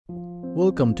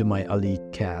Welcome to my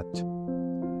elite cat.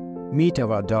 Meet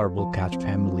our adorable cat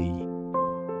family,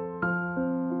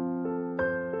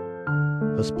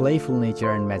 whose playful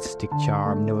nature and majestic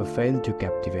charm never fail to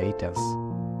captivate us.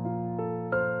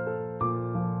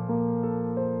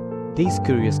 These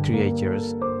curious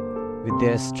creatures, with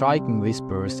their striking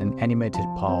whispers and animated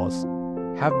paws,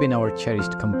 have been our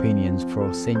cherished companions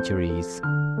for centuries.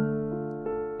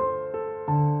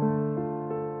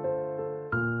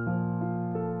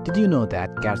 Did you know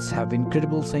that cats have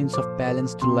incredible sense of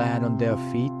balance to land on their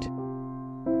feet?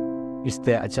 It's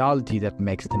their agility that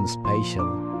makes them special.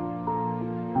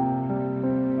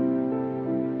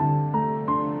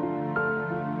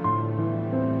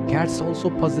 Cats also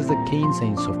possess a keen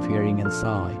sense of hearing and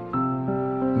sight,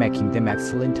 making them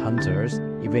excellent hunters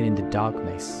even in the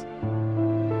darkness.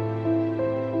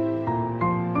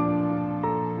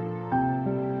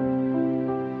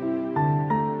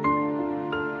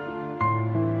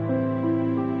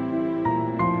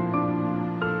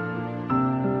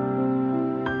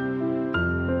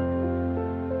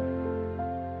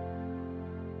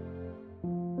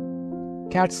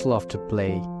 Cats love to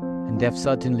play, and they've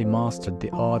certainly mastered the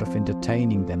art of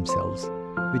entertaining themselves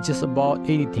with just about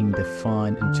anything they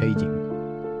find engaging.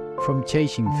 From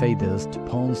chasing feathers to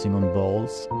pouncing on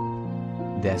balls,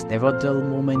 there's never a dull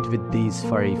moment with these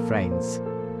furry friends.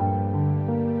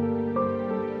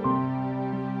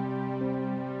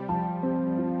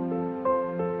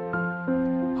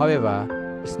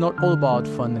 However, it's not all about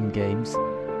fun and games.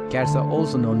 Cats are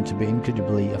also known to be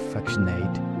incredibly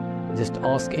affectionate. Just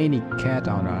ask any cat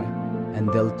owner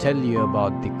and they'll tell you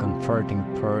about the comforting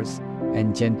purrs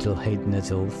and gentle head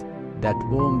nuzzles that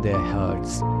warm their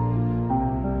hearts.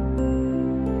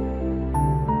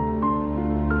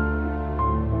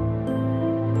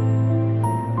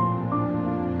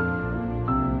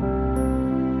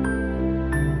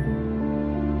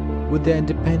 With their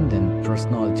independent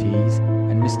personalities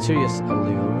and mysterious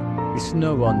allure, it's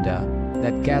no wonder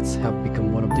that cats have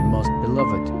become one of the most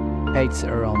beloved pets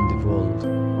around the world.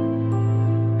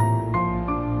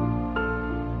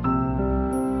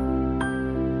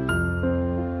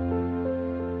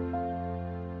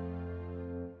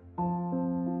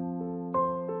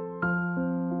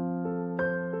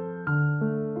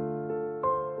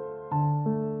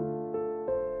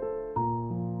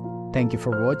 Thank you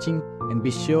for watching, and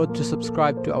be sure to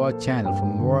subscribe to our channel for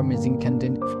more amazing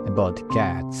content about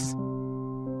cats.